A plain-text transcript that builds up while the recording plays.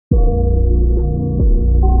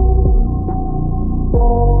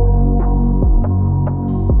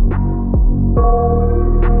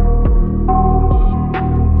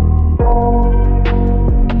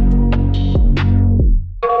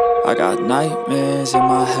nightmares in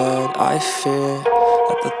my head, I fear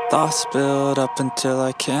that the thoughts build up until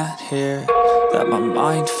I can't hear, that my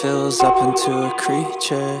mind fills up into a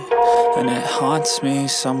creature, and it haunts me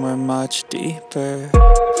somewhere much deeper.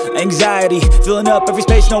 Anxiety, filling up every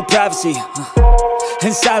space, no privacy.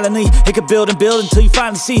 And silently, it could build and build until you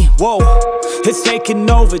finally see, whoa, it's taking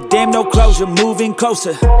over, damn no closure, moving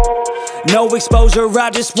closer. No exposure, I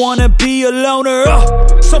just wanna be a loner.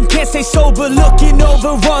 Some can't stay sober, looking over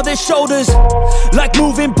all their shoulders, like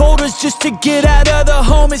moving boulders just to get out of the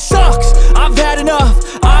home. It sucks, I've had enough,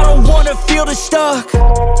 I don't wanna feel the stuck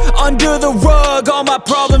under the rug, all my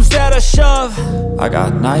problems that I shove. I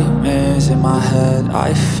got nightmares in my head,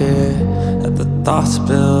 I fear that the thoughts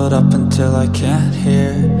build up until I can't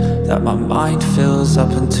hear, that my mind fills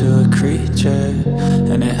up into a creature,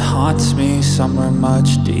 and it haunts me somewhere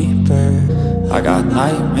much deeper. I got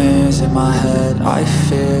nightmares in my head, I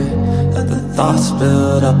fear that the thoughts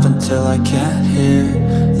build up until I can't hear,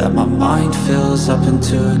 that my mind fills up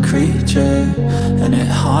into a creature, and it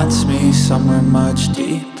haunts me somewhere much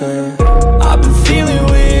deeper. I've been feeling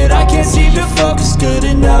weird, I can't seem to focus good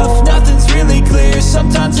enough, nothing's really clear,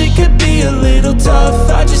 sometimes it could be a little tough.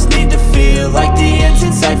 I just need to feel like the end's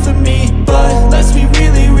in sight for me, but let's be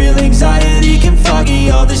really real, anxiety can foggy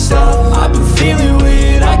all this stuff. I've been feeling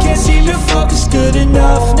weird, I can't seem to focus good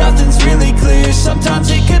enough, nothing's really clear, sometimes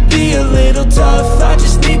it could be a little tough. I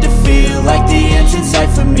just need to feel like the end's in sight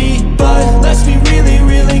for me, but let's be really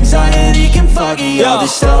real, anxiety can foggy all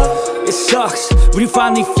this stuff. It sucks when you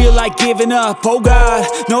finally feel like giving up. Oh God,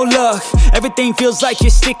 no luck, everything feels like you're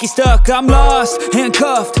sticky stuck. I'm lost,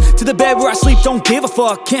 handcuffed to the bed where I sleep, don't give a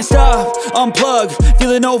fuck. Can't stop, unplug,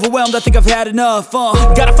 feeling overwhelmed, I think I've had enough.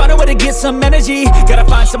 Gotta find a way to get some energy, gotta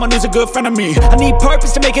find someone who's a good friend of me. I need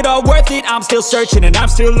purpose to make it all worth it, I'm still searching and I'm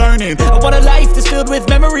still learning. I want a life that's filled with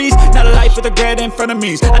memories, not a life with regret and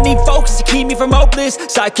frenemies. I need focus to keep me from hopeless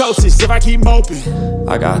psychosis if I keep moping.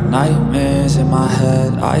 I got nightmares in my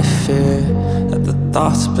head, I fear that the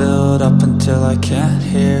thoughts build up until I can't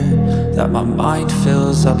hear, that my mind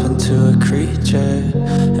fills up into a creature,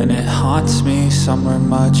 and it haunts me somewhere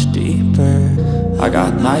much deeper. I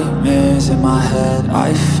got nightmares in my head,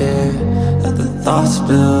 I fear that the thoughts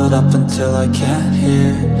build up until I can't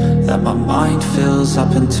hear, that my mind fills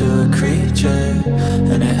up into a creature,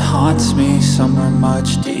 and it haunts me somewhere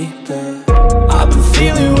much deeper. I've been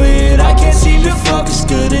feeling weird, I can't seem to focus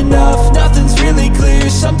good enough, nothing's really clear,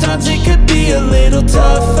 sometimes it could be a little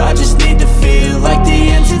tough. I just need to feel like the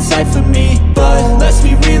end's in sight for me, but let's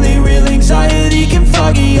be really real, anxiety can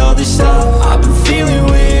foggy all this stuff. I've been feeling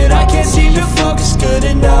weird,